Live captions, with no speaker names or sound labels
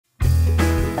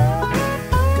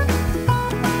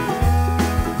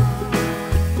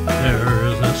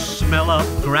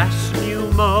grass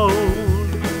new mown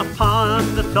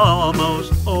upon that's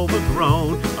almost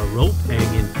overgrown, a rope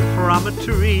hanging from a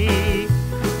tree.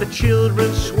 The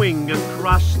children swing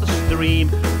across the stream.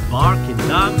 Barking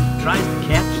dog tries to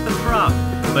catch the frog,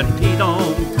 but he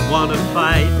don't want to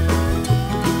fight.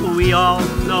 We all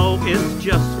know it's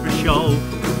just for show.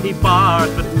 He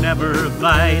barks but never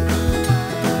bites.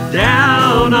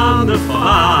 Down on the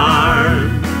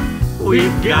farm,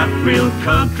 we've got real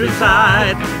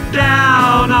countryside.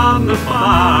 Down on the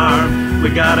farm, we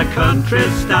got a country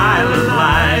style of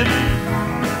life.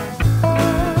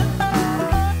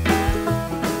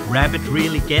 Rabbit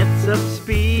really gets up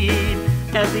speed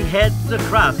as he heads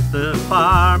across the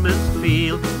farmer's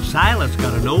field. Silas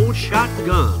got an old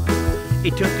shotgun.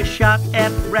 He took a shot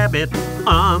at Rabbit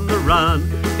on the run.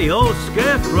 The old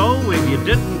scarecrow, if you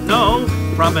didn't know,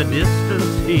 from a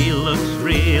distance he looks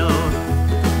real.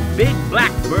 Big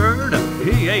blackbird,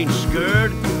 he ain't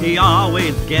scared. He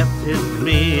always gets his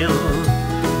meal.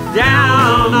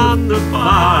 Down on the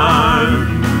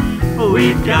farm,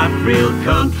 we've got real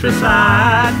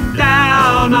countryside.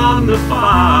 Down on the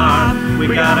farm, we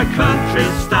got a country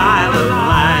style of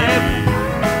life.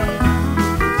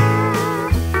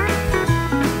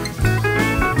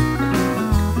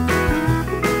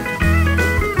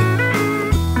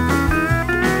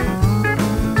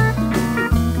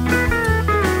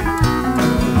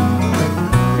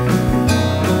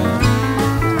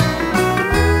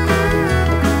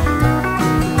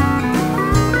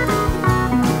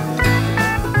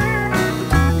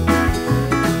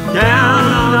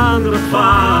 Down on the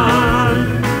farm,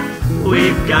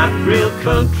 we've got real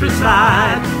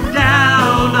countryside.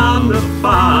 Down on the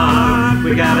farm,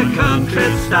 we got a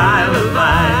country style of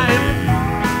life.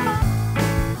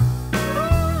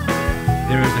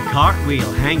 There is a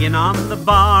cartwheel hanging on the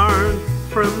barn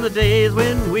from the days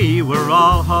when we were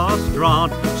all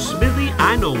horse-drawn. Smithy,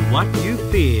 I know what you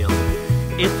feel.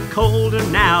 It's colder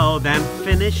now than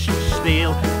finished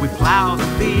steel. We plow the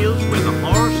fields with a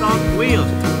horse on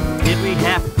wheels. Did we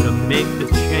have to make the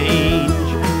change?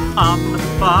 On the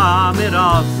farm it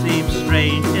all seems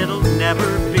strange. It'll never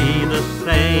be the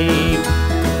same.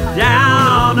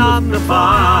 Down on the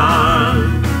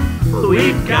farm,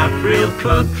 we've got real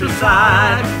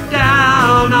countryside.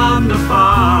 Down on the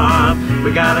farm,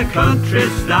 we got a country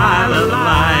style of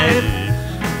life.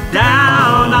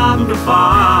 Down on the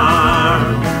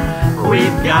farm,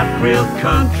 we've got real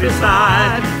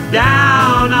countryside.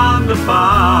 Down on the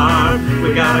farm,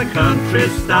 we got a country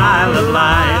style of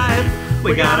life.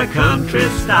 We got a country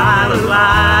style of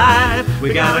life.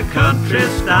 We got a country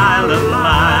style of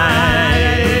life.